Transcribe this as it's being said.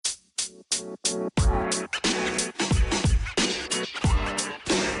What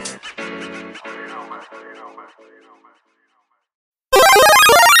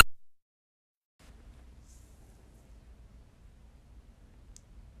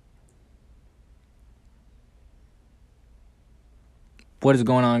is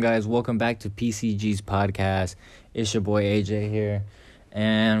going on, guys? Welcome back to PCG's podcast. It's your boy AJ here,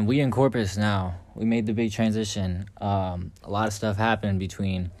 and we in Corpus now. We made the big transition. A lot of stuff happened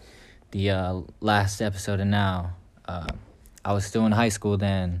between the last episode and now. I was still in high school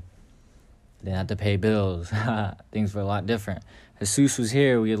then. Didn't have to pay bills. Things were a lot different. Jesus was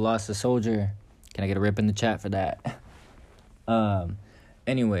here. We had lost a soldier. Can I get a rip in the chat for that?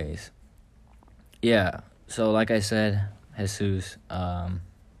 Anyways, yeah. So like I said, Jesus,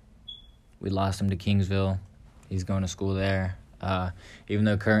 we lost him to Kingsville. He's going to school there. Even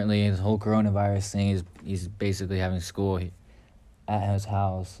though currently his whole coronavirus thing he's basically having school at his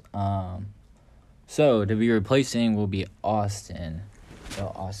house. So to be replacing will be Austin.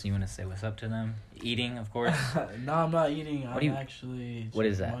 So Austin, you want to say what's up to them? Eating, of course. No, I'm not eating. What What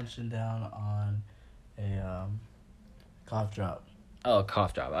is that? Munching down on a cough drop. Oh,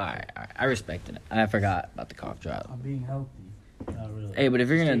 cough drop. All right. I respected it. I forgot about the cough drop. I'm being healthy. Not really. Hey, but if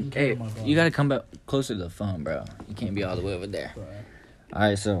you're Taking care gonna, of my body. you gotta come back closer to the phone, bro. You can't be all the way over there. Sorry. All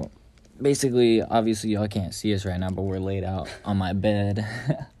right, so basically, obviously, y'all can't see us right now, but we're laid out on my bed.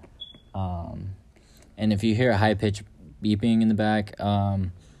 And if you hear a high-pitched beeping in the back,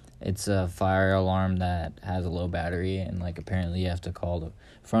 it's a fire alarm that has a low battery, and, like, apparently you have to call the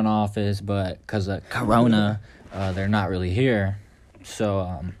front office, but because of Corona, they're not really here.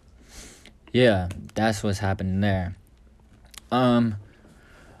 So, yeah, that's what's happening there. But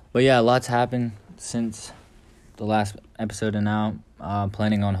yeah, lots happened since the last episode and now.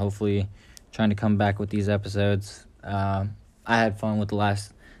 Planning on hopefully trying to come back with these episodes. I had fun with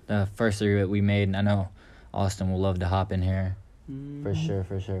the first three that we made, and I know Austin will love to hop in here. For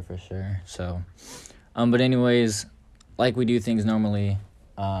sure. So, but anyways, like we do things normally,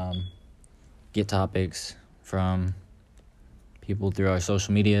 get topics from people through our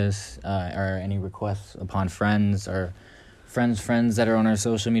social medias, or any requests upon friends or friends that are on our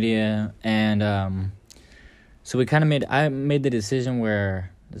social media. And so we kind of I made the decision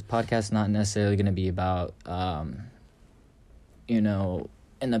where this podcast is not necessarily going to be about, in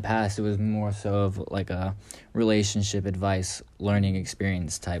the past it was more so of like a relationship advice, learning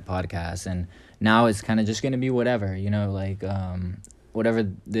experience type podcast. And now it's kind of just going to be whatever,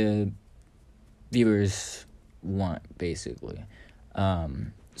 whatever the viewers want, basically.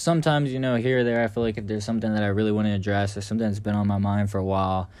 Sometimes, here or there, I feel like if there's something that I really want to address or something that's been on my mind for a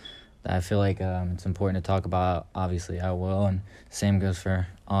while that I feel like it's important to talk about, obviously I will, and same goes for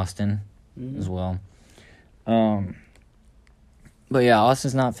Austin as well. But yeah,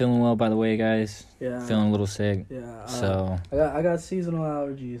 Austin's not feeling well, by the way, guys. Yeah. Feeling a little sick. Yeah. So I got seasonal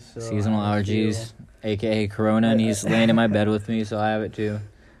allergies. So seasonal allergies, aka Corona, and he's laying in my bed with me, so I have it too.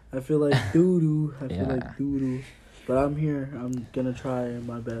 I feel like doo-doo. Yeah. But I'm here. I'm going to try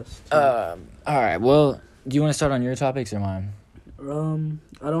my best. All right, well, do you want to start on your topics or mine?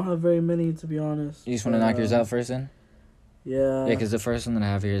 I don't have very many, to be honest. You just want to knock yours out first then? Yeah. Yeah, because the first one that I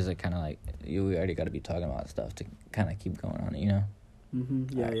have here is like kind of like, we already got to be talking about stuff to kind of keep going on it,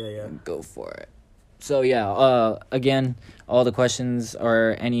 Mm-hmm. Yeah, All right, yeah. Go for it. So, yeah, again, all the questions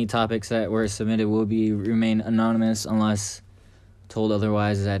or any topics that were submitted will remain anonymous unless told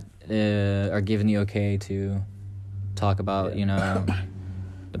otherwise that are given the okay to talk about,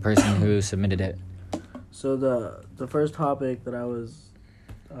 the person who submitted it. So the first topic that I was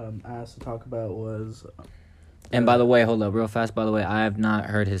asked to talk about was... And by the way, hold up real fast. By the way, I have not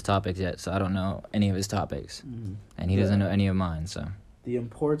heard his topics yet, so I don't know any of his topics. Mm-hmm. And he doesn't know any of mine, so... The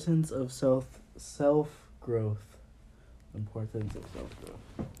importance of self-growth. The importance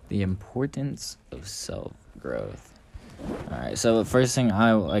of self-growth. All right, so the first thing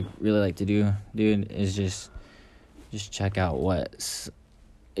I really like to do, dude, is just check out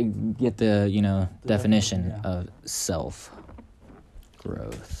get the definition of self-growth.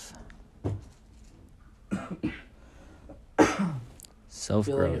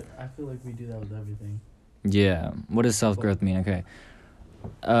 Self-growth. I feel like we do that with everything. Yeah. What does self-growth mean? Okay,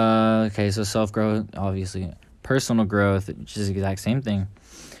 so self-growth, obviously. Personal growth, which is the exact same thing,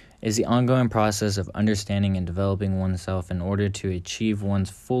 is the ongoing process of understanding and developing oneself in order to achieve one's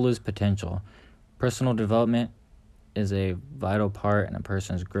fullest potential. Personal development is a vital part in a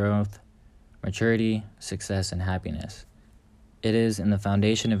person's growth, maturity, success, and happiness. It is in the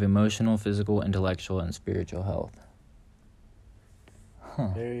foundation of emotional, physical, intellectual, and spiritual health. Huh.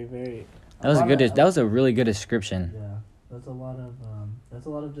 Very, very... That was a really good description. Yeah. That's a lot of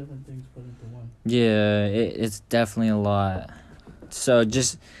different things put into one. Yeah, it's definitely a lot. So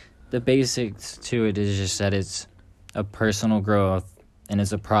just the basics to it is just that it's a personal growth and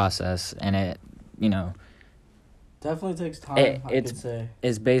it's a process, and it, Definitely takes time. I could say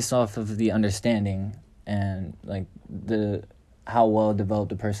it's based off of the understanding and like how well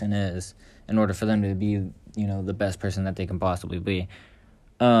developed a person is in order for them to be, the best person that they can possibly be.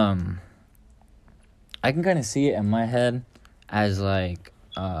 I can kind of see it in my head as like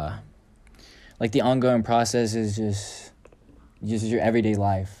the ongoing process is just your everyday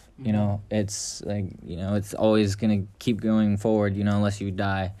life. It's like, it's always gonna keep going forward, unless you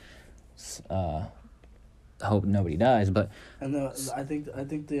die. Hope nobody dies, but I think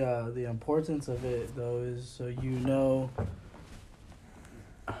the importance of it though is so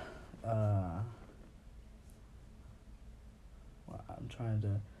I'm trying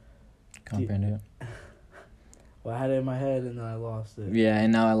to comprehend it. Well, I had it in my head and then I lost it. Yeah,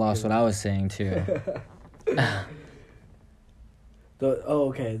 and now I lost what I was saying too.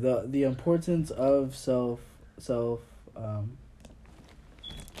 The importance of self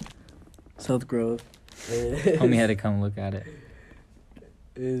growth. Homie had to come look at it.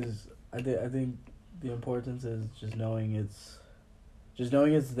 I think the importance is just knowing it's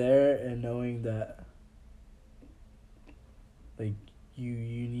there, and knowing that like you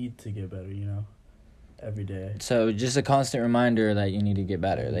need to get better, every day. So just a constant reminder that you need to get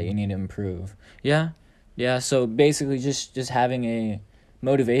better, that you need to improve. Yeah. So basically, just having a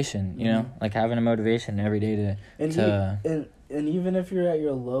motivation, like having a motivation every day and even if you're at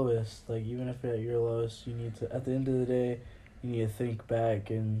your lowest, you need to, at the end of the day, you need to think back,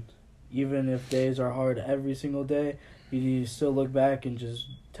 and even if days are hard every single day, you need to still look back and just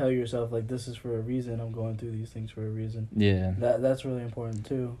tell yourself, like, this is for a reason. I'm going through these things for a reason. Yeah. That's really important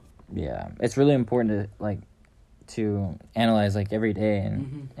too. Yeah, it's really important to analyze every day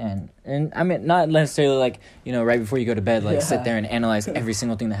and I mean, not necessarily right before you go to bed sit there and analyze every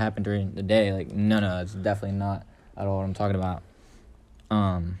single thing that happened during the day. No, it's definitely not at all what I'm talking about.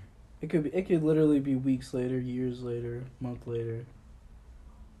 It could literally be weeks later, years later, month later.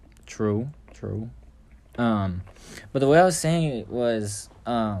 True. But the way I was saying it was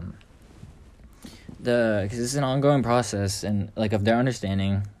because it's an ongoing process and of their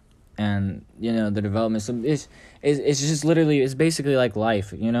understanding and the development. So it's just literally, it's basically like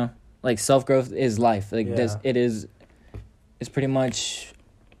life, self-growth is life. It's pretty much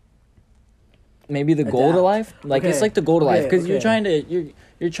maybe the goal to life. It's like the goal to life, because you're trying to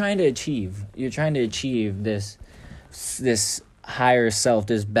achieve this higher self,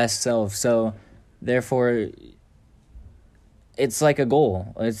 this best self. So therefore it's like a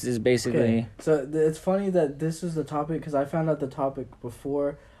goal. It's basically okay. So it's funny that this is the topic, because I found out the topic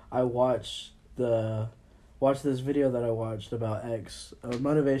before I watched this video that I watched about X, a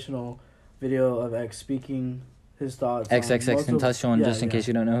motivational video of X speaking his thoughts. XXX Tentacion, just in case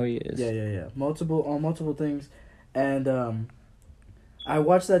you don't know who he is. Yeah. Multiple things, and I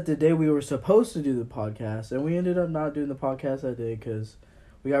watched that the day we were supposed to do the podcast, and we ended up not doing the podcast that day because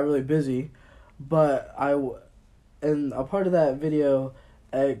we got really busy. But and a part of that video,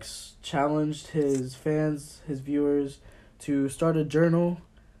 X challenged his fans, his viewers, to start a journal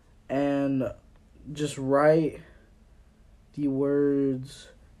and just write the words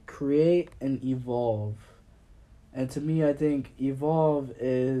create and evolve. And to me, I think evolve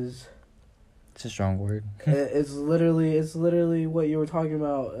is... It's a strong word. it's literally what you were talking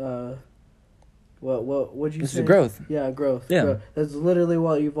about. What'd you say? It's the growth. Yeah, growth. Yeah. Growth. That's literally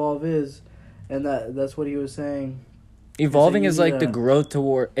what evolve is, and that's what he was saying. Evolving is the growth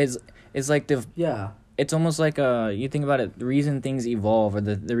toward... is like the... Yeah. It's almost like you think about it, the reason things evolve, or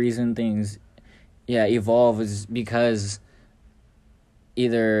the reason things evolve is because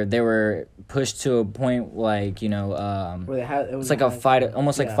either they were pushed to a point where they had, it's like a fight,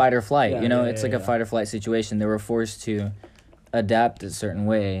 almost like fight or flight. It's like a fight or flight situation. They were forced to adapt a certain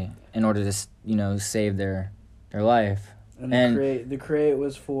way in order to save their life. And the create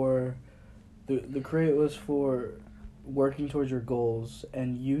was for working towards your goals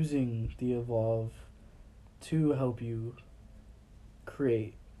and using the evolve to help you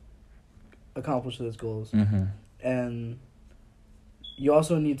accomplish those goals. Mm-hmm. And you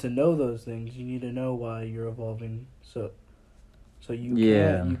also need to know those things. You need to know why you're evolving, so you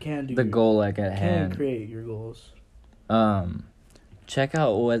can do the goal at hand. Can create your goals. Check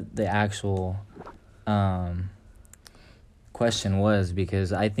out what the actual question was,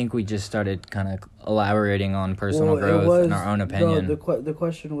 because I think we just started kind of elaborating on personal growth in our own opinion. The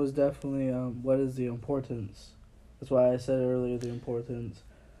question was definitely what is the importance? That's why I said earlier the importance,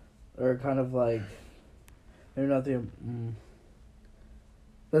 or kind of Maybe not the.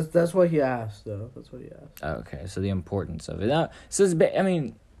 That's what he asked, though. That's what he asked. Okay, so the importance of it. So it's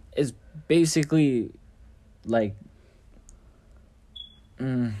basically like.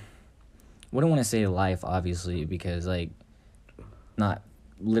 Wouldn't want to say life, obviously, because like, not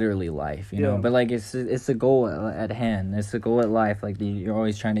literally life, you know. But like, it's the goal at hand. It's the goal at life. Like you're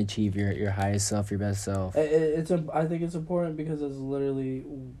always trying to achieve your highest self, your best self. I think it's important because it's literally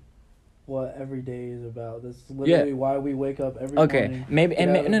what every day is about. That's literally why we wake up every morning.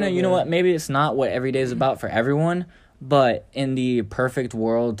 No, you know what? Maybe it's not what every day is about for everyone. But in the perfect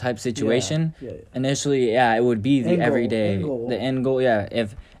world type situation, initially, it would be the everyday, the end goal. Yeah,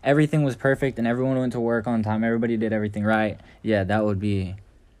 if everything was perfect and everyone went to work on time, everybody did everything right. Yeah, that would be.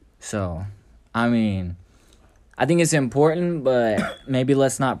 So, I mean, I think it's important, but maybe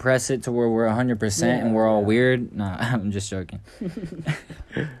let's not press it to where we're 100% and we're all weird. Nah, I'm just joking.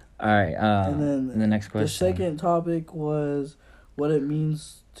 All right. And then the next question. The second topic was what it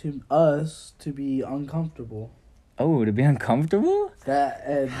means to us to be uncomfortable. Oh, to be uncomfortable?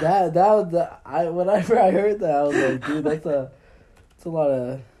 Whenever I heard that, I was like, dude, that's a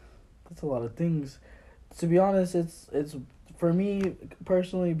lot of things. To be honest, it's for me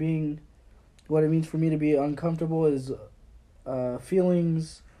personally what it means for me to be uncomfortable is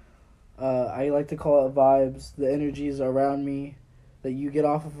feelings. I like to call it vibes. The energies around me that you get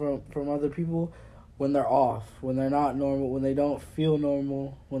off from other people when they're off, when they're not normal, when they don't feel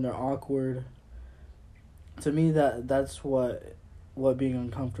normal, when they're awkward. To me, that's what being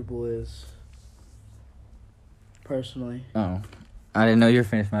uncomfortable is. Personally. Oh, I didn't know you were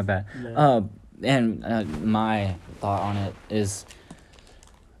finished. My bad. Yeah. And my thought on it is,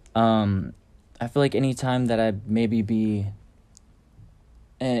 I feel like any time that I maybe be,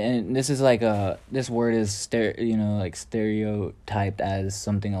 and this is like this word is stereotyped as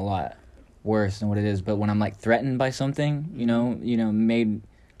something a lot worse than what it is. But when I'm like threatened by something, made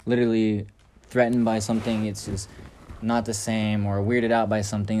literally threatened by something, it's just not the same, or weirded out by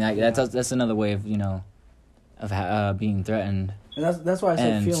something. That's another way of of being threatened. And that's why I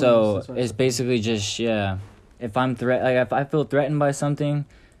said feelings. So it's basically just if I'm if I feel threatened by something,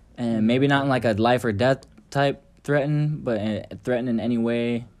 and maybe not in like a life or death type threaten, but threatened in any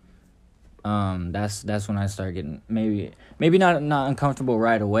way. That's when I start getting maybe not uncomfortable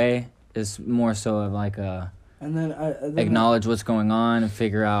right away. It's more so of like and then acknowledge what's going on and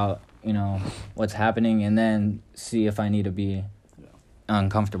figure out what's happening, and then see if I need to be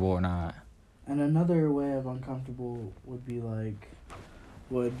uncomfortable or not. And another way of uncomfortable would be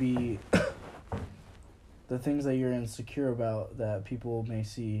the things that you're insecure about that people may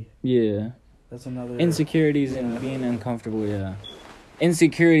see. Yeah. That's another insecurities and being uncomfortable. Yeah.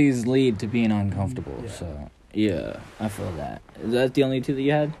 Insecurities lead to being uncomfortable. Yeah. So yeah, I feel that. Is that the only two that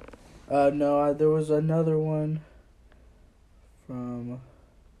you had? No, there was another one from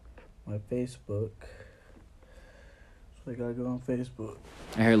my Facebook. So I gotta go on Facebook.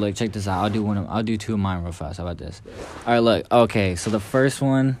 Here, look, check this out. I'll do two of mine real fast. How about this? All right, look. Okay, so the first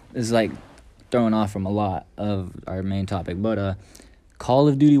one is like throwing off from a lot of our main topic, but Call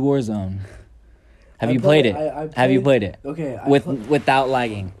of Duty Warzone. Have you played it? Have you played it? Okay. Without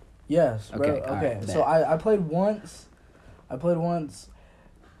lagging. Yes. Bro. Okay. Right, so I played once. It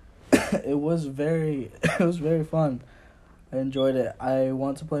was very fun. I enjoyed it. I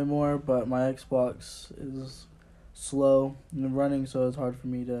want to play more, but my Xbox is slow in running, so it's hard for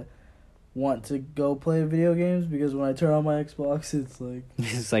me to want to go play video games, because when I turn on my Xbox, it's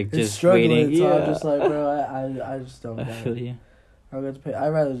just struggling, waiting. So I'm just like, bro, I just don't. I feel you. I'd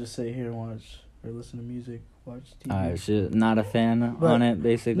rather just sit here and watch or listen to music, watch TV. Alright, so not a fan on it,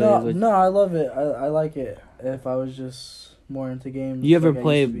 basically. No, I love it. I like it. If I was just more into games. You ever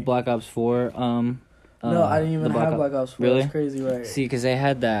played Black Ops 4? No, I didn't even have Black Ops 4. Really? That's crazy, right? See, because they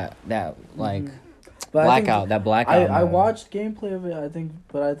had that like blackout. I watched gameplay of it. I think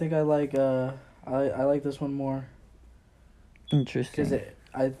I like I like this one more. Interesting. Because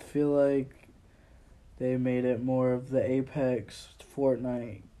I feel like they made it more of the Apex,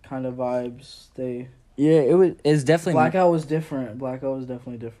 Fortnite kind of vibes. It's definitely Blackout was different. Blackout was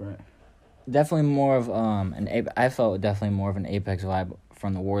definitely different. Definitely more of I felt definitely more of an Apex vibe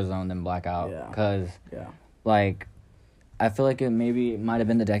from the Warzone than Blackout. Yeah. Because like I feel like it might have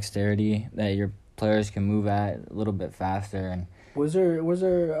been the dexterity that your players can move at a little bit faster. And was there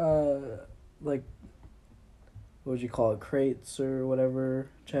like, what would you call it, crates or whatever,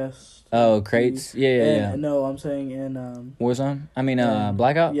 chests? Oh, crates? Yeah. No, I'm saying in Warzone? I mean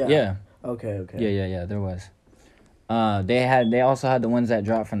Blackout? Yeah. Okay. Yeah, there was. They also had the ones that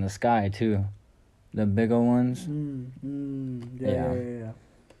drop from the sky too. The big old ones. Yeah.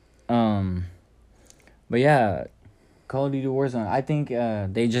 But yeah, Call of Duty Warzone. I think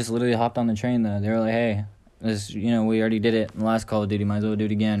they just literally hopped on the train though. They were like, hey, this, we already did it in the last Call of Duty, might as well do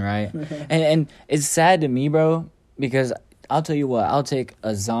it again, right? and it's sad to me, bro, because I'll tell you what, I'll take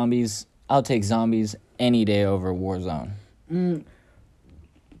zombies any day over Warzone. The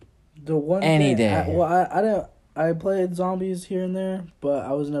one any thing, day. I played zombies here and there, but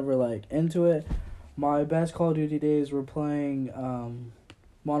I was never like into it. My best Call of Duty days were playing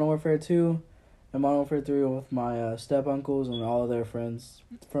Modern Warfare 2 and Modern Warfare 3 with my step uncles and all of their friends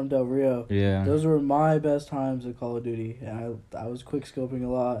from Del Rio. Yeah. Those were my best times at Call of Duty. And I was quick scoping a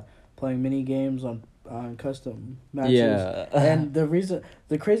lot, playing mini games on custom matches. Yeah. And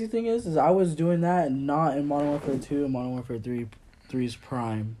the crazy thing is I was doing that not in Modern Warfare 2 and Modern Warfare 3's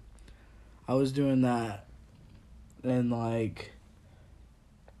prime. I was doing that in like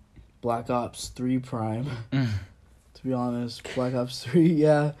Black Ops 3 prime. To be honest, Black Ops 3,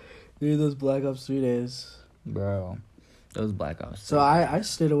 yeah. Dude, those Black Ops 3 days. Bro, those Black Ops 3. So I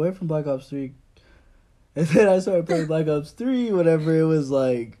stayed away from Black Ops 3. And then I started playing Black Ops 3 whenever it was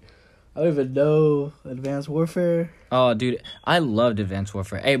like, I don't even know, Advanced Warfare. Oh, dude, I loved Advanced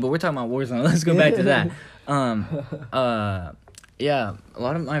Warfare. Hey, but we're talking about Warzone. Let's go back to that. Yeah, a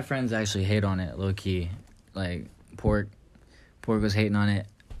lot of my friends actually hate on it, low key. Like, Pork was hating on it.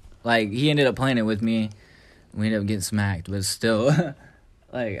 Like, he ended up playing it with me. We ended up getting smacked, but still,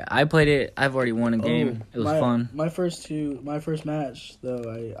 like, I played it. I've already won a game. It was fun. My first match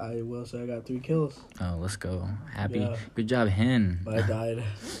though, I will say I got 3 kills. Oh, let's go. Happy. Yeah. Good job, Hen. But I died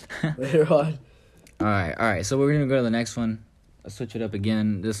later on. All right. So we're gonna go to the next one. Let's switch it up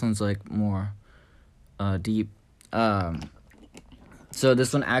again. This one's like more deep. So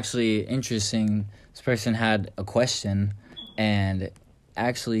this one actually interesting. This person had a question and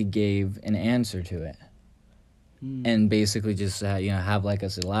actually gave an answer to it. And basically just have like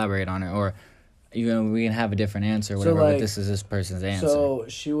us elaborate on it, or we can have a different answer, whatever. So, like, but this is this person's answer. So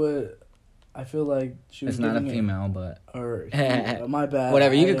she would. I feel like she was. It's not a female, but or my bad.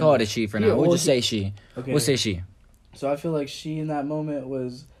 Whatever, you can call it a she for now. We'll just say she. Okay. We'll say she. So I feel like she in that moment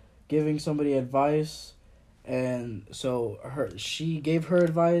was giving somebody advice, and so she gave her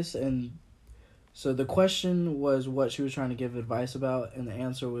advice, and so the question was what she was trying to give advice about, and the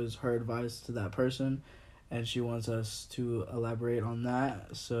answer was her advice to that person. And she wants us to elaborate on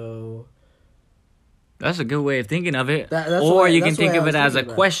that. So that's a good way of thinking of it. Or you can think of it as a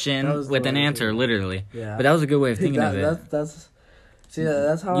question with an answer, literally. Yeah. But that was a good way of thinking of it. That's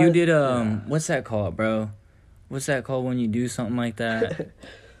how you did. What's that called, bro? What's that called when you do something like that?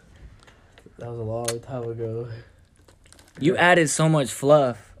 That was a long time ago. You added so much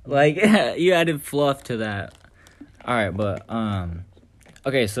fluff. Like you added fluff to that. All right, but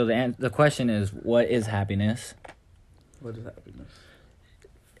okay, so the question is, what is happiness? What is happiness?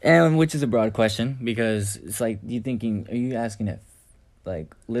 And which is a broad question, because it's like, are you asking it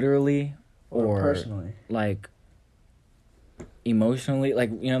like literally or personally? Like emotionally?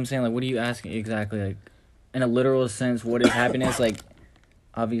 Like, you know what I'm saying? Like, what are you asking exactly? Like, in a literal sense, what is happiness? Like,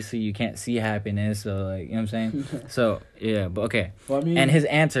 obviously you can't see happiness, so like, you know what I'm saying? So, yeah, but okay. Well, I mean, and his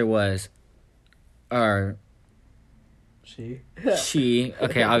answer was, she,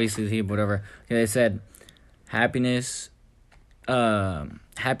 okay, obviously he, whatever. Okay, they said, happiness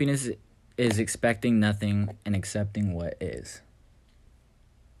is expecting nothing and accepting what is.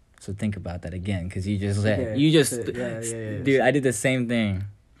 So think about that again, because you just said, dude, I did the same thing.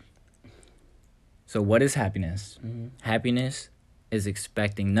 So what is happiness? Mm-hmm. Happiness is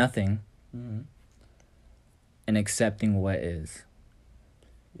expecting nothing and accepting what is.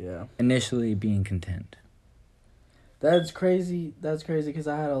 Yeah. Initially being content. That's crazy because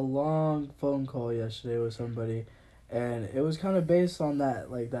I had a long phone call yesterday with somebody, and it was kind of based on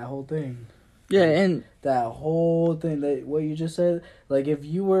that, like, that whole thing. Yeah, and that whole thing, what you just said, like, if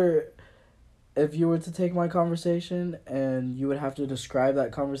you were to take my conversation and you would have to describe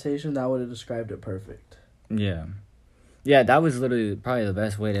that conversation, that would have described it perfect. Yeah. Yeah, that was literally probably the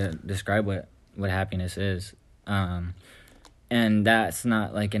best way to describe what happiness is. And that's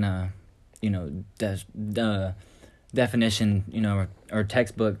not like in a, definition, or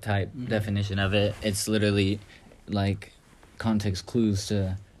textbook type definition of it. It's literally like context clues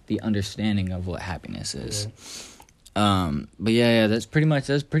to the understanding of what happiness is. Yeah. But yeah, that's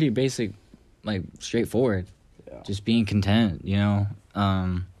pretty basic, like straightforward. Yeah. Just being content,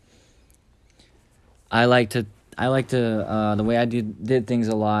 I like to the way I did things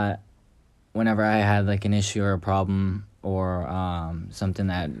a lot whenever I had like an issue or a problem or something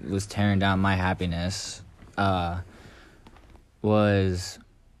that was tearing down my happiness. Was,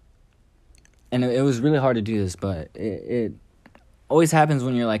 and it was really hard to do this, but it always happens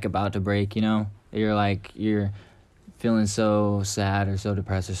when you're like about to break, You're like, you're feeling so sad or so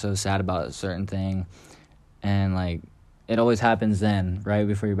depressed or so sad about a certain thing. And, like, it always happens then, right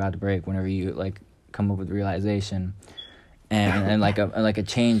before you're about to break, whenever you, like, come up with realization. And like a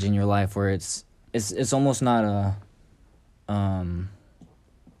change in your life where it's almost not a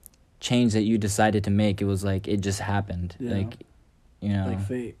change that you decided to make. It was like it just happened. Yeah. Like, you know, like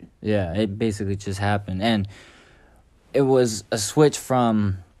fate. Yeah, it basically just happened. And it was a switch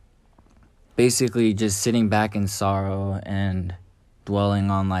from basically just sitting back in sorrow and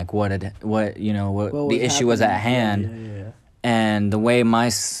dwelling on like what the issue was at hand. Yeah. And the way my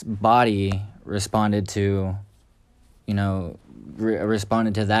body responded to,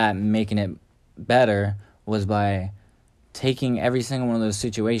 responded to that, making it better, was by taking every single one of those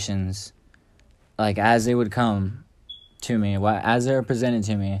situations, like, as they would come to me, as they were presented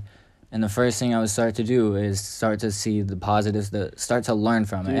to me, and the first thing I would start to do is start to see the positives, start to learn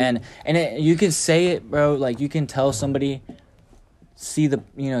from it. And you can say it, bro, like, you can tell somebody, see the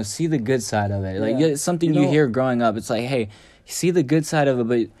good side of it. Like, it's something you hear growing up. It's like, hey, see the good side of it,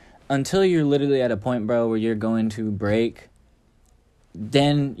 but until you're literally at a point, bro, where you're going to break,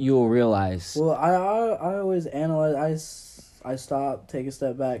 then you will realize. Well, I always analyze. I stop, take a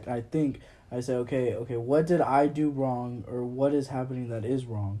step back. I think, I say, okay, what did I do wrong, or what is happening that is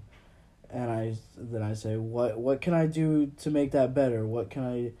wrong, and I say, what can I do to make that better? What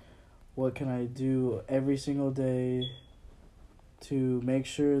can I do every single day to make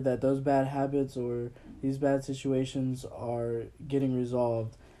sure that those bad habits or these bad situations are getting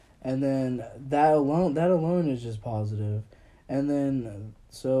resolved? And then that alone is just positive. And then,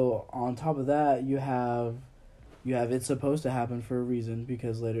 so on top of that, you have it's supposed to happen for a reason,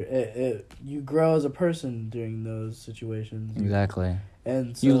 because later you grow as a person during those situations. Exactly.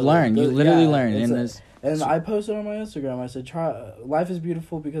 And so you learn. You literally learn. And I posted on my Instagram. I said, life is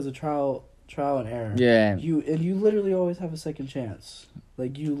beautiful because of trial and error. Yeah. You literally always have a second chance.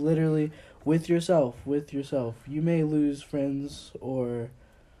 Like, you literally, with yourself. You may lose friends or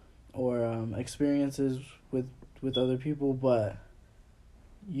experiences with other people, but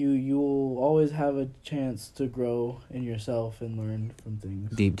you will always have a chance to grow in yourself and learn from things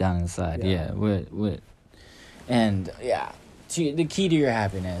deep down inside. Yeah. And the key to your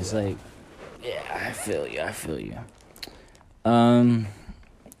happiness. Like, I feel you.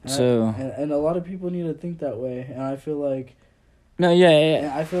 So and a lot of people need to think that way, and I feel like and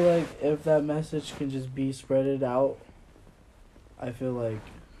I feel like if that message can just be spreaded out, I feel like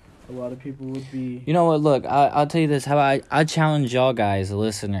a lot of people would be... You know what, look, I'll tell you this. How I challenge y'all guys, the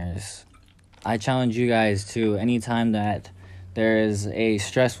listeners. I challenge you guys to, anytime that there is a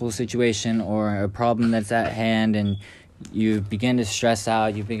stressful situation or a problem that's at hand and you begin to stress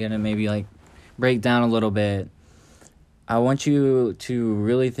out, you begin to maybe, like, break down a little bit, I want you to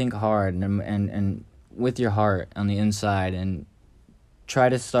really think hard and with your heart on the inside, and try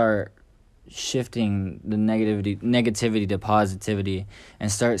to start shifting the negativity to positivity, and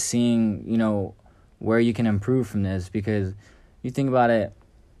start seeing, where you can improve from this. Because you think about it,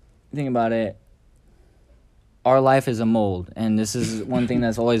 our life is a mold, and this is one thing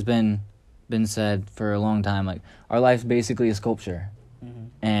that's always been said for a long time. Like, our life's basically a sculpture,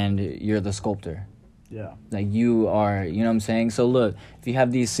 and you're the sculptor. Yeah. Like, you are, you know what I'm saying? So look, if you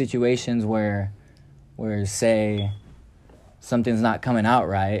have these situations where say something's not coming out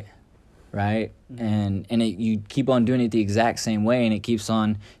right, and you keep on doing it the exact same way, and it keep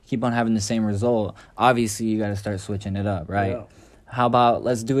on having the same result, obviously you got to start switching it up, right? Yeah. How about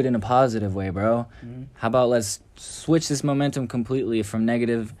let's do it in a positive way, bro? How about let's switch this momentum completely from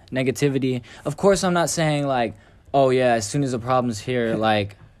negativity? Of course, I'm not saying, like, oh yeah, as soon as the problem's here,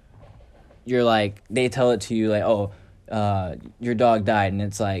 like, you're like, they tell it to you, like, oh, your dog died, and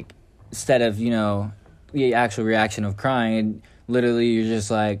it's like, instead of, the actual reaction of crying, literally you're just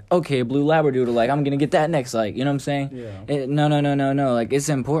like, okay, blue labradoodle, like, I'm gonna get that next, like, you know what I'm saying? Yeah. No, like, it's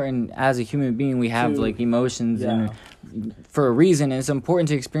important as a human being, we have like emotions, and for a reason, and it's important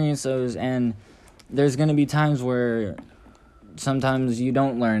to experience those. And there's gonna be times where sometimes you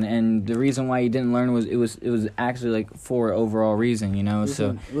don't learn, and the reason why you didn't learn was it was actually, like, for overall reason,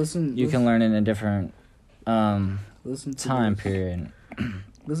 Listen, you can learn in a different time period.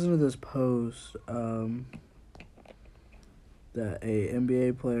 Listen to this post that a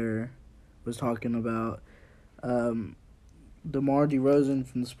NBA player was talking about. DeMar DeRozan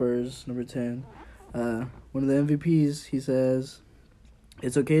from the Spurs, number 10. One of the MVPs, he says,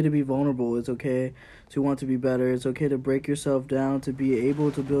 it's okay to be vulnerable. It's okay to want to be better. It's okay to break yourself down, to be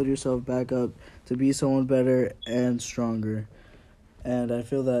able to build yourself back up, to be someone better and stronger. And I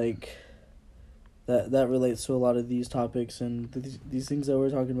feel like that relates to a lot of these topics and these things that we're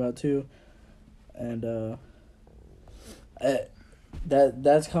talking about too. and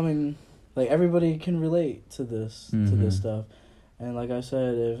that's coming. Like, everybody can relate to this stuff, and like I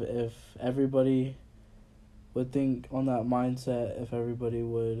said, if everybody would think on that mindset, if everybody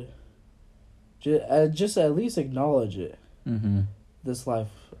would just at least acknowledge it, this life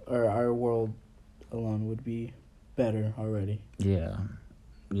or our world alone would be better already. Yeah.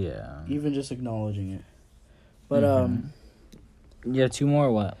 Even just acknowledging it. But Yeah, 2 more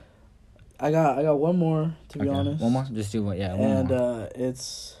or what? I got one more, to be honest. One more? Just do one. Yeah, one more. And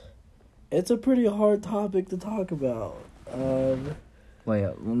it's a pretty hard topic to talk about. Wait,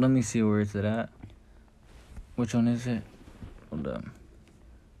 let me see where it's at. Which one is it? Hold on.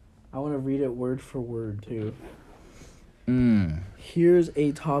 I want to read it word for word too. Here's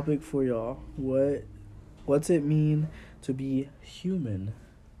a topic for y'all. What's it mean to be human?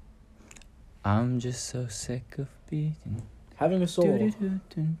 I'm just so sick of being having a soul. Having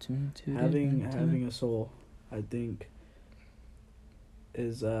a soul, I think,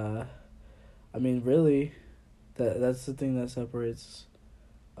 is I mean, really, that's the thing that separates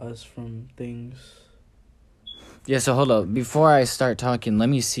us from things. Yeah, so hold up. Before I start talking, let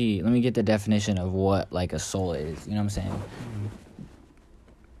me get the definition of what, like, a soul is. You know what I'm saying?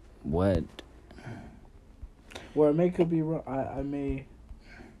 What? Well, could be wrong. I may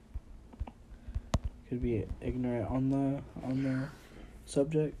could be ignorant on the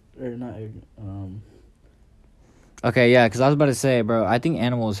subject, or not ignorant. Okay, yeah, because I was about to say, bro, I think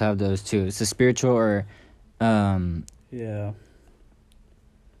animals have those too. It's a spiritual or, Yeah.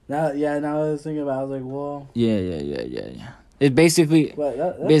 Now I was thinking about it, I was like, well... Yeah. It's basically...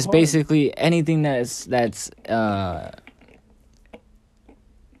 That's hard. Basically anything that's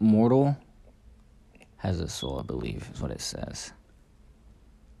mortal has a soul, I believe, is what it says.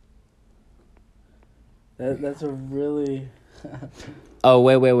 That's a really... Oh,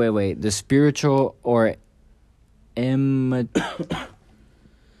 wait. The spiritual or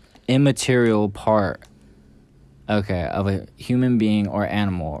immaterial part, okay, of a human being or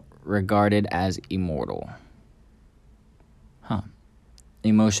animal regarded as immortal.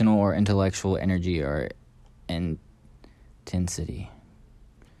 Emotional or intellectual energy or intensity,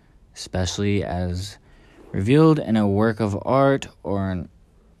 especially as revealed in a work of art or an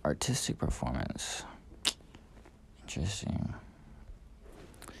artistic performance. Interesting.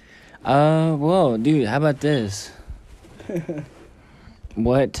 Well, dude, how about this?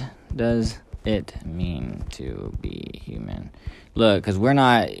 What does it mean to be human? Look, because we're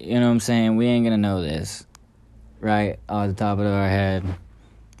not, you know what I'm saying, we ain't gonna know this, right, off the top of our head.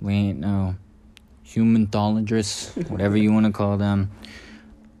 We ain't no humanthologists, whatever you want to call them.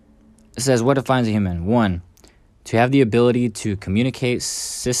 It says, what defines a human? 1, to have the ability to communicate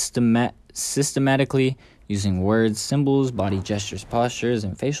systematically using words, symbols, body gestures, postures,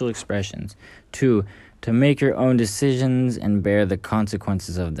 and facial expressions. 2, to make your own decisions and bear the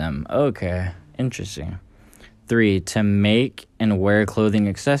consequences of them. Okay, interesting. 3, to make and wear clothing,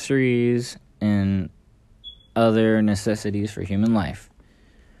 accessories, and other necessities for human life.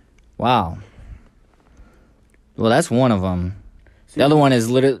 Wow. Well, that's one of them. The other one is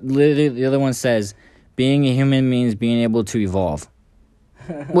literally, the other one says, being a human means being able to evolve.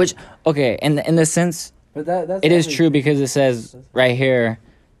 Which, okay, in the sense, but that's it is true because it says right here,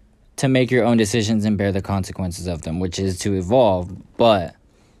 to make your own decisions and bear the consequences of them, which is to evolve, but...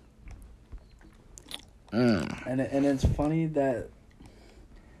 And it's funny that's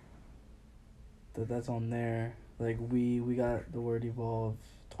on there. Like, we got the word evolve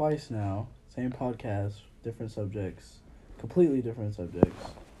twice now. Same podcast, different subjects. Completely different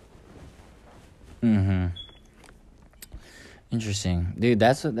subjects. Interesting. Dude,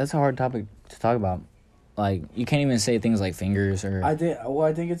 that's a hard topic to talk about. Like, you can't even say things like fingers or... I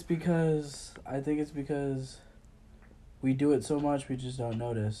think it's because we do it so much we just don't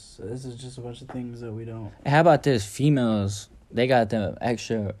notice. This is just a bunch of things that we don't... How about this? Females, they got the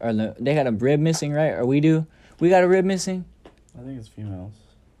extra... Or they got a rib missing, right? Or we do? We got a rib missing? I think it's females.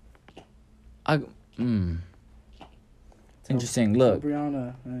 Interesting. Look.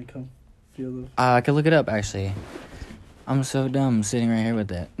 Brianna, and come feel the... I can look it up, actually. I'm so dumb sitting right here with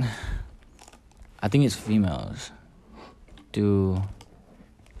that. I think it's females. Do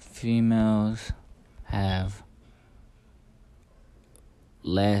females have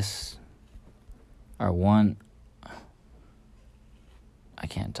less or one... I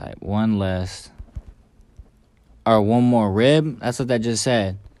can't type. One less or one more rib? That's what that just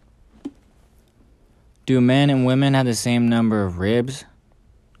said. Do men and women have the same number of ribs?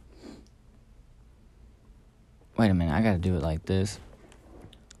 Wait a minute, I gotta do it like this.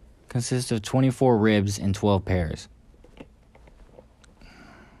 Consists of 24 ribs and 12 pairs.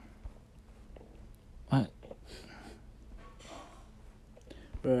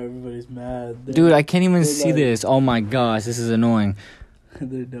 Where everybody's mad. Dude, I can't even see like- this. Oh my gosh, this is annoying.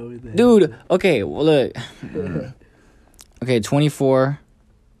 They're knowing that. Dude, okay, well, look. Okay, 24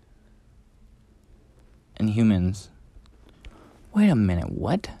 and humans. Wait a minute,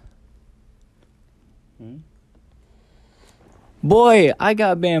 what? Hmm? Boy, I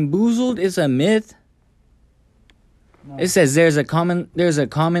got bamboozled. It's a myth. No. It says there's a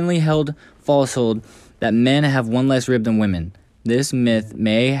commonly held falsehood that men have one less rib than women. This myth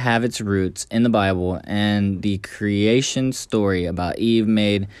may have its roots in the Bible and the creation story about Eve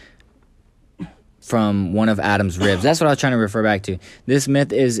made from one of Adam's ribs. That's what I was trying to refer back to. This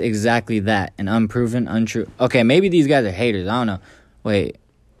myth is exactly that, an unproven, untrue. Okay, maybe these guys are haters. I don't know. Wait.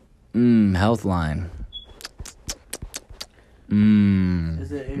 Healthline.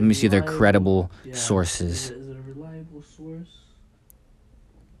 Is it a Let me see their reliable- credible Yeah. sources. Is it a reliable source?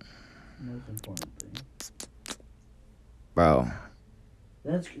 Most important thing. Bro.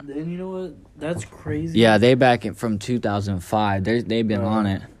 And you know what? That's crazy. Yeah, they back in from 2005. They've been Bro. on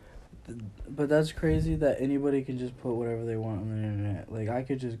it. But that's crazy that anybody can just put whatever they want on the internet. Like, I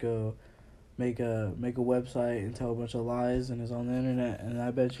could just go make a website and tell a bunch of lies and it's on the internet, and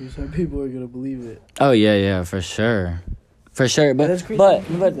I bet you some people are gonna believe it. Oh yeah, for sure. For sure. But That's crazy but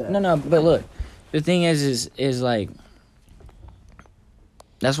to do but that. no, but look. The thing is like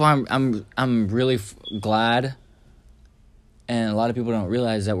that's why I'm really glad, and a lot of people don't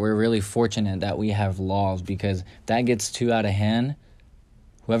realize that we're really fortunate that we have laws, because if that gets too out of hand,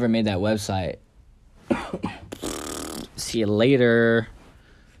 whoever made that website, see you later.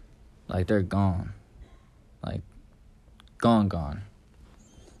 Like, they're gone. Like, gone.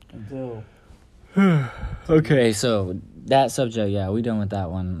 Until Okay, so that subject, yeah, we done with that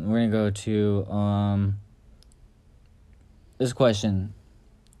one. We're gonna go to this question.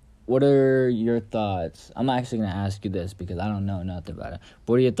 What are your thoughts? I'm actually gonna ask you this because I don't know nothing about it.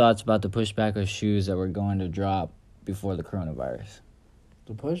 What are your thoughts about the pushback of shoes that were going to drop before the coronavirus?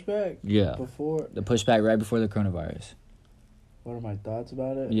 the pushback Yeah, before. the pushback right before the coronavirus. What are my thoughts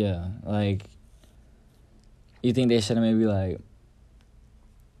about it? Yeah, like, you think they should have maybe like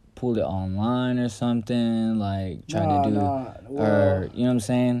pulled it online or something, like tried to do, Well, or you know what I'm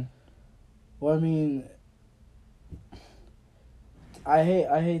saying? Well, I mean, I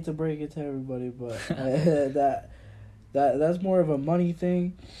hate to break it to everybody, but that's more of a money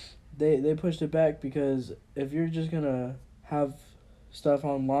thing. They pushed it back because if you're just gonna have stuff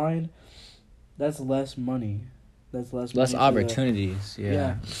online, that's less money. That's less Less money opportunities,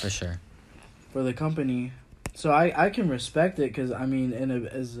 Yeah. for sure. for the company. So I can respect it because I mean,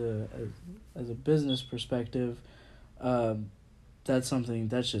 as a business perspective, that's something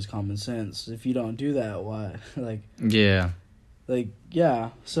that's just common sense. If you don't do that, why Yeah. yeah.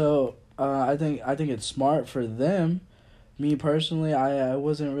 So I think it's smart for them. Me personally, I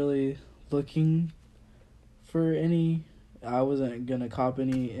wasn't really looking for any. I wasn't gonna cop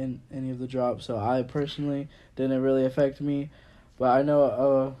any of the drops, so I personally didn't really affect me. But I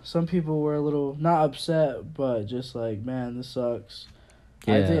know some people were a little not upset, but just like, man, this sucks.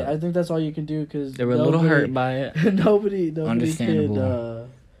 Yeah. I think that's all you can do because They were a little hurt by it. nobody Understandable. could.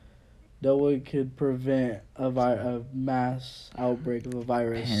 No one could prevent a mass outbreak of a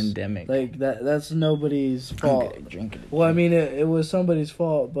virus. Pandemic. Like that's nobody's fault. I'm drink it. Well, I mean, it was somebody's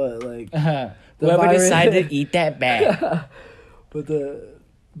fault, but like the Whoever virus- decided to eat that bat.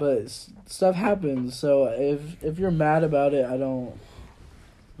 but stuff happens. So if you're mad about it, I mean,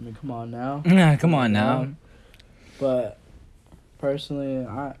 come on now. Come on now. But personally,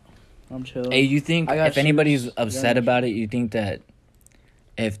 I'm chilling. Hey, you think I got if anybody's shoes. upset Yeah. about it, you think that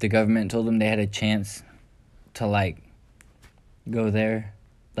if the government told them they had a chance to, like, go there,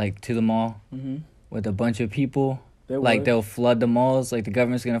 like, to the mall Mm-hmm. with a bunch of people, They like, would. they'll flood the malls, like, the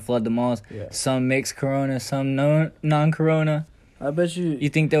government's gonna flood the malls, Yeah. some mixed corona, some non-corona, I bet you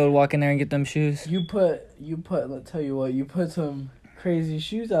think they would walk in there and get them shoes? you put. Let's tell you what. You put some crazy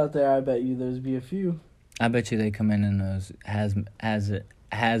shoes out there. I bet you there's be a few. I bet you they come in those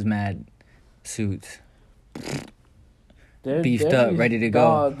hazmat suits, beefed They'd up, be- ready to go.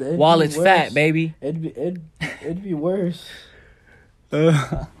 dog, it'd be Wallet's worse. fat, baby. It'd be worse.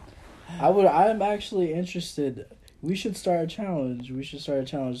 I'm actually interested. We should start a challenge.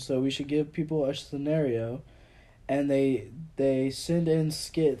 So we should give people a scenario, and they send in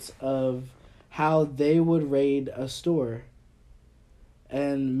skits of how they would raid a store,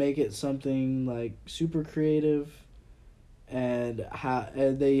 and make it something like super creative, and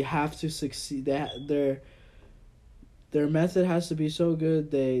they have to succeed. Their method has to be so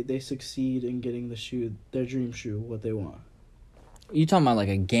good they succeed in getting their dream shoe, what they want. You talking about like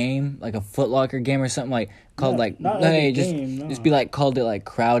a game, like a Foot Locker game or something like called not a game, no. just be like called it like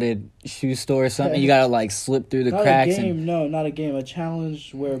crowded shoe store or something. You gotta like slip through the cracks. Not a game, no, not a game. A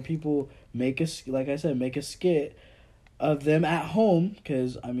challenge where people make a skit of them at home,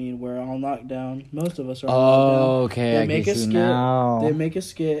 because I mean we're all knocked down. Most of us are. All knocked down. Okay. They make a skit. Now. They make a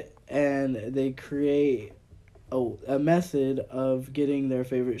skit and they create a method of getting their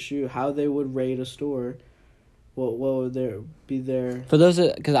favorite shoe. How they would rate a store. What would be there? For those,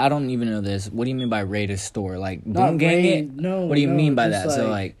 because I don't even know this. What do you mean by rate a store? Like boom gang it? No. What do you mean by that? So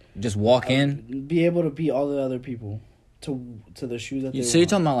like just walk in, be able to beat all the other people to the shoes that they. So you're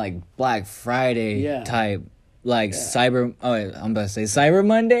talking about like Black Friday type, like Cyber. Oh, wait, I'm about to say Cyber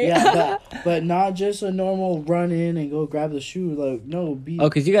Monday. Yeah, but not just a normal run in and go grab the shoe. Like no,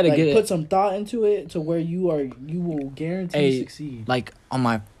 because you got to put some thought into it to where you will guarantee succeed. Like on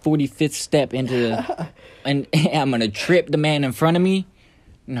my 45th step into the, and I'm gonna trip the man in front of me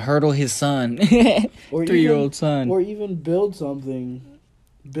and hurdle his son, 3-year-old son, or even build something,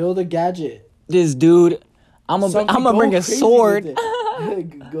 build a gadget. This dude, I'm gonna bring a sword.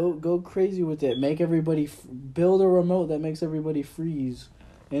 Go crazy with it. Make everybody build a remote that makes everybody freeze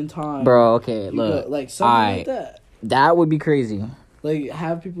in time. Bro, okay, look, like something like that. That would be crazy. Like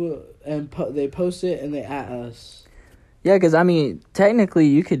have people and they post it and they at us. Yeah, because I mean, technically,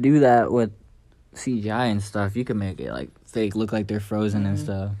 you could do that with CGI and stuff. You could make it like fake, look like they're frozen and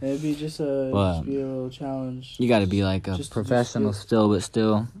stuff. It'd be just a little challenge. You got to be like a professional still, but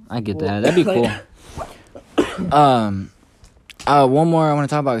still, I get that. That'd be cool. One more I want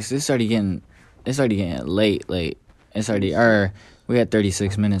to talk about because it's already getting late. It's already we had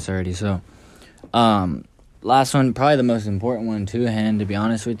 36 minutes already. So, last one, probably the most important one too, Han, to be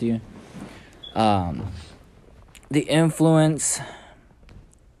honest with you. The influences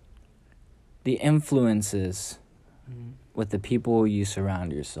with the people you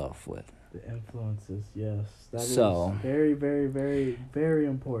surround yourself with. The influences, yes. That is very, very, very, very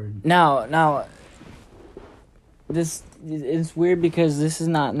important. Now, this it's weird because this is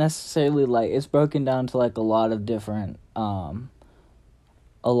not necessarily like it's broken down to like a lot of different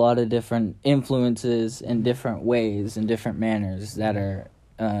influences in different ways and different manners that are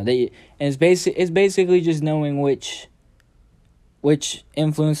it's basically just knowing which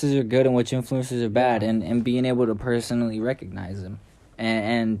influences are good and which influences are bad, and being able to personally recognize them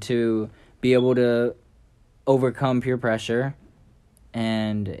and to be able to overcome peer pressure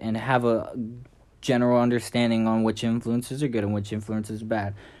and have a general understanding on which influences are good and which influences are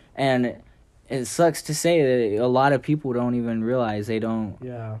bad. And it sucks to say that a lot of people don't even realize they don't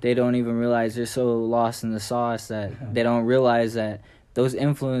even realize they're so lost in the sauce that they don't realize that those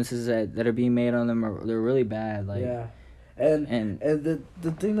influences that are being made on them they're really bad. Like and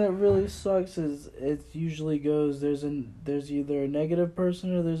the thing that really sucks is it usually goes there's either a negative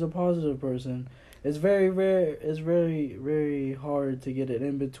person or there's a positive person. It's very rare. It's very, very hard to get it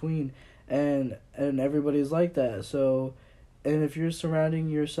in between, and everybody's like that. So, and if you're surrounding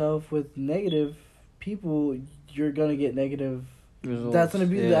yourself with negative people, you're gonna get negative results. That's gonna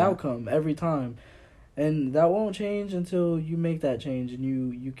be the outcome every time. And that won't change until you make that change and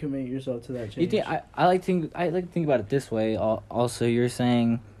you commit yourself to that change. You think I like to think about it this way. Also, you're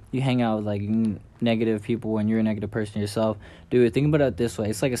saying you hang out with like negative people and you're a negative person yourself. Dude, think about it this way.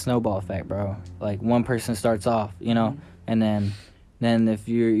 It's like a snowball effect, bro. Like one person starts off, and then if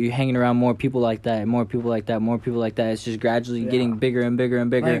you're hanging around more people like that, it's just gradually getting bigger and bigger and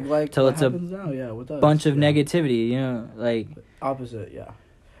bigger till it's a bunch of negativity. Like opposite,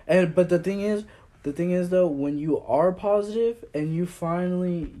 But the thing is though, when you are positive and you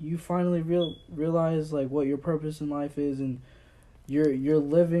finally realize like what your purpose in life is and you're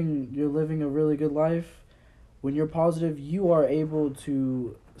living a really good life, when you're positive, you are able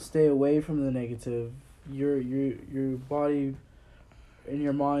to stay away from the negative. Your body and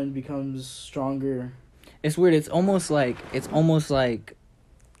your mind becomes stronger. It's weird. It's almost like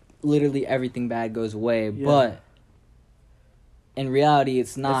literally everything bad goes away, but in reality,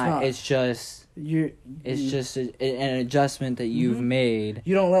 it's not. It's just just an adjustment that you've made.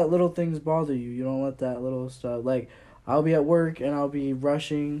 You don't let little things bother you. You don't let that little stuff. Like, I'll be at work and I'll be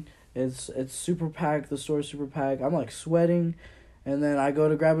rushing. It's super packed. The store's super packed. I'm like sweating, and then I go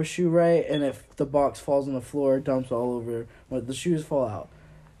to grab a shoe, right? And if the box falls on the floor, it dumps all over. But the shoes fall out.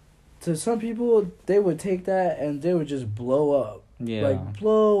 To some people, they would take that and they would just blow up. Yeah. Like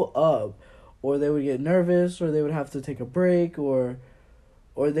blow up. Or they would get nervous, or they would have to take a break, or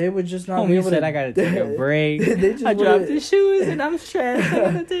they would just not be able to... I gotta take a break. I dropped the shoes and I'm stressed.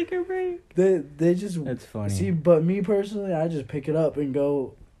 I gotta take a break. They just... That's funny. See, but me personally, I just pick it up and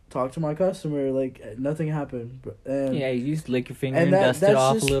go talk to my customer. Like, nothing happened. And yeah, you just lick your finger and dust it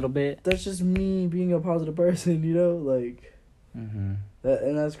off a little bit. That's just me being a positive person, you know? Like, mm-hmm.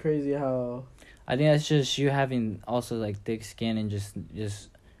 And that's crazy how... I think that's just you having also, like, thick skin and just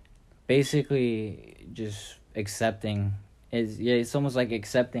basically just accepting. It's almost like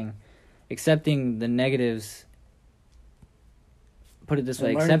accepting the negatives. Put it this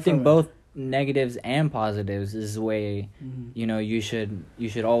way, accepting both negatives and positives is the way, you know, you should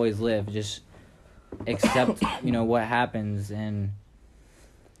always live. Just accept, you know, what happens, and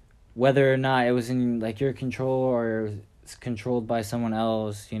whether or not it was in, like, your control or it's controlled by someone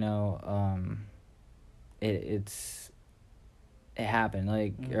else, you know, it happened,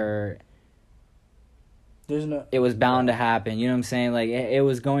 like, or it was bound to happen, you know what I'm saying? Like, it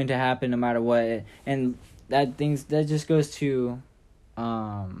was going to happen no matter what, and that just goes to,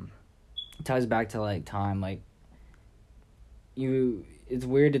 ties back to, like, time. Like, it's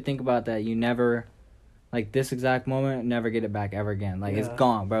weird to think about that. You never, like, this exact moment, never get it back ever again. Like, it's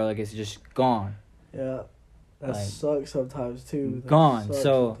gone, bro. Like, it's just gone. Yeah. That, like, sucks sometimes, too. Gone.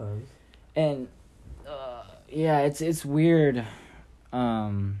 So, sometimes. And, yeah, it's weird.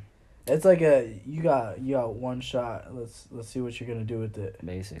 It's like you got one shot. Let's see what you're gonna do with it.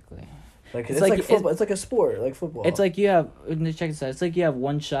 Basically. Like, it's like football. It's like a sport, like football. It's like you have, check this out. It's like you have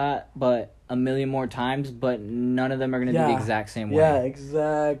one shot, but a million more times, but none of them are gonna do the exact same way. Yeah,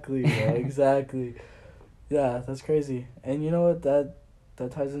 exactly, bro. Exactly. Yeah, that's crazy. And you know what? That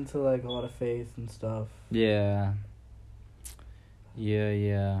ties into, like, a lot of faith and stuff. Yeah.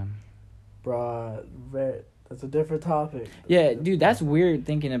 Yeah. Bro, that's a different topic. Yeah, dude, that's weird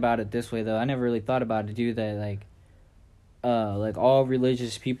thinking about it this way, though. I never really thought about it, dude, that, like all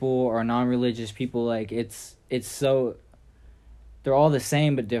religious people or non-religious people, like, it's so, they're all the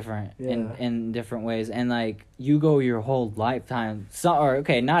same but different in different ways. And, like, you go your whole lifetime,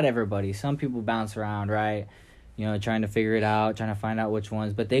 not everybody. Some people bounce around, right? You know, trying to figure it out, trying to find out which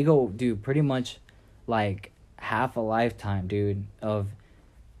ones. But they go, dude, pretty much, like, half a lifetime, dude,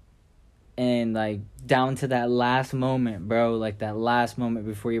 and, like, down to that last moment, bro. Like, that last moment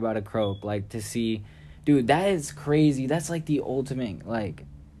before you're about to croak. Like, to see... Dude, that is crazy. That's, like, the ultimate, like,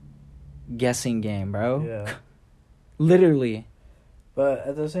 guessing game, bro. Yeah. Literally. But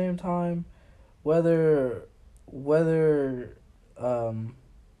at the same time, whether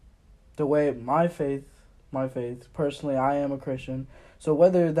the way my faith, personally, I am a Christian, so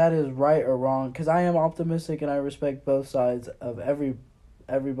whether that is right or wrong, because I am optimistic and I respect both sides of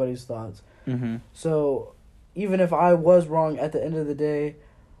everybody's thoughts. Mm-hmm. So even if I was wrong at the end of the day,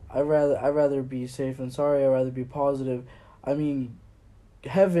 I'd rather be safe than sorry. I'd rather be positive. I mean,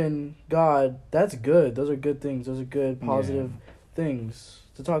 heaven, God, that's good. Those are good things. Those are good, positive things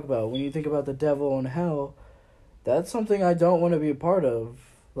to talk about. When you think about the devil and hell, that's something I don't want to be a part of,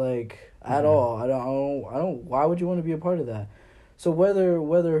 like, at all. I don't. Why would you want to be a part of that? So whether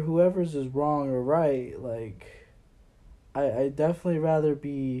whoever's is wrong or right, like, I definitely rather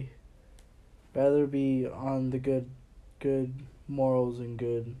be on the good morals and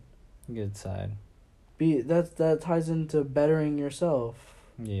good side. That ties into bettering yourself.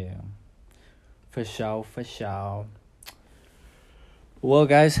 Yeah. For sure. Well,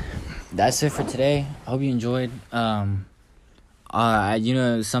 guys, that's it for today. I hope you enjoyed. You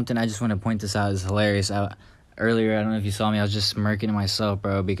know, something I just want to point this out is hilarious. Earlier, I don't know if you saw me, I was just smirking to myself,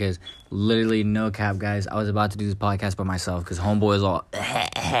 bro, because literally, no cap, guys, I was about to do this podcast by myself because homeboy was all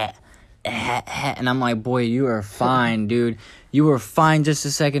and I'm like, boy, you are fine, dude. You were fine just a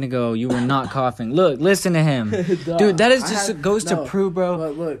second ago. You were not coughing. Look, listen to him. Dude, that is just goes to prove,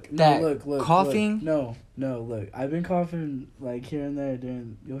 bro, look, coughing. Look, I've been coughing, like, here and there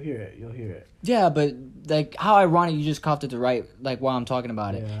you'll hear it. Yeah, but, like, how ironic you just coughed at the right, like, while I'm talking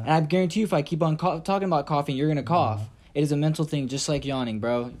about it. And I guarantee you if I keep on talking about coughing, you're going to cough. It is a mental thing, just like yawning,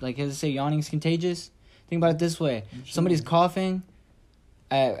 bro. Like, as I say, yawning is contagious. Think about it this way. Somebody's coughing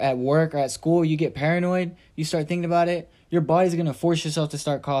at work or at school, you get paranoid, you start thinking about it, your body's going to force yourself to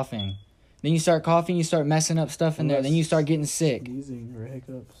start coughing. Then you start coughing, you start messing up stuff in there, then you start getting sick. Sneezing or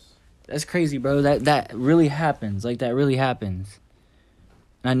hiccups. That's crazy, bro. That really happens. Like, that really happens.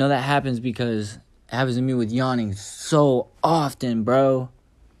 And I know that happens because it happens to me with yawning so often, bro.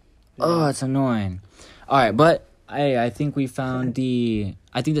 Yeah. Oh, it's annoying. All right, but I think we found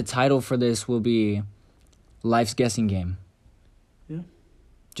I think the title for this will be Life's Guessing Game. Yeah.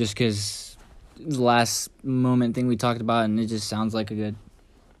 Just because the last moment thing we talked about, and it just sounds like a good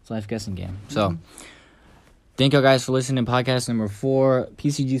life guessing game. So, thank you guys for listening to podcast number 4,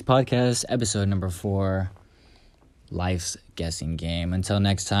 PCG's podcast, episode number 4, Life's Guessing Game. Until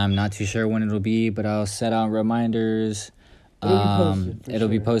next time, not too sure when it'll be, but I'll set out reminders It'll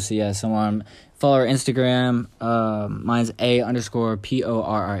be posted, yeah, somewhere. Follow our Instagram. Mine's A_PORRAS.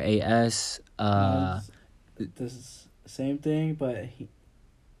 This is the same thing, but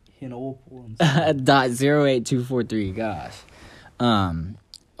Hinopol. .08243. Gosh.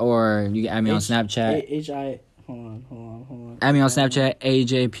 Or you can add me on Snapchat. Hold on. Add me on Snapchat.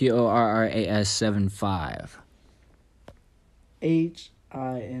 AJPORRAS75.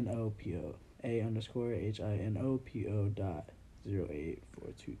 HINOPO.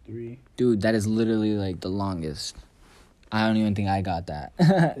 A_HINOPO.08423. Dude, that is literally like the longest. I don't even think I got that.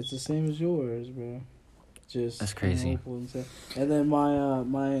 It's the same as yours, bro. That's crazy. And then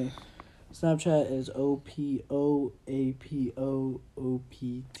my Snapchat is OPOAPOOPTE.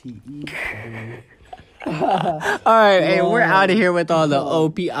 All right, hey, we're out of here with all the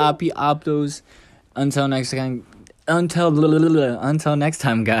optos. Until next time. Until next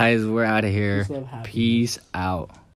time, guys. We're out of here. Peace out.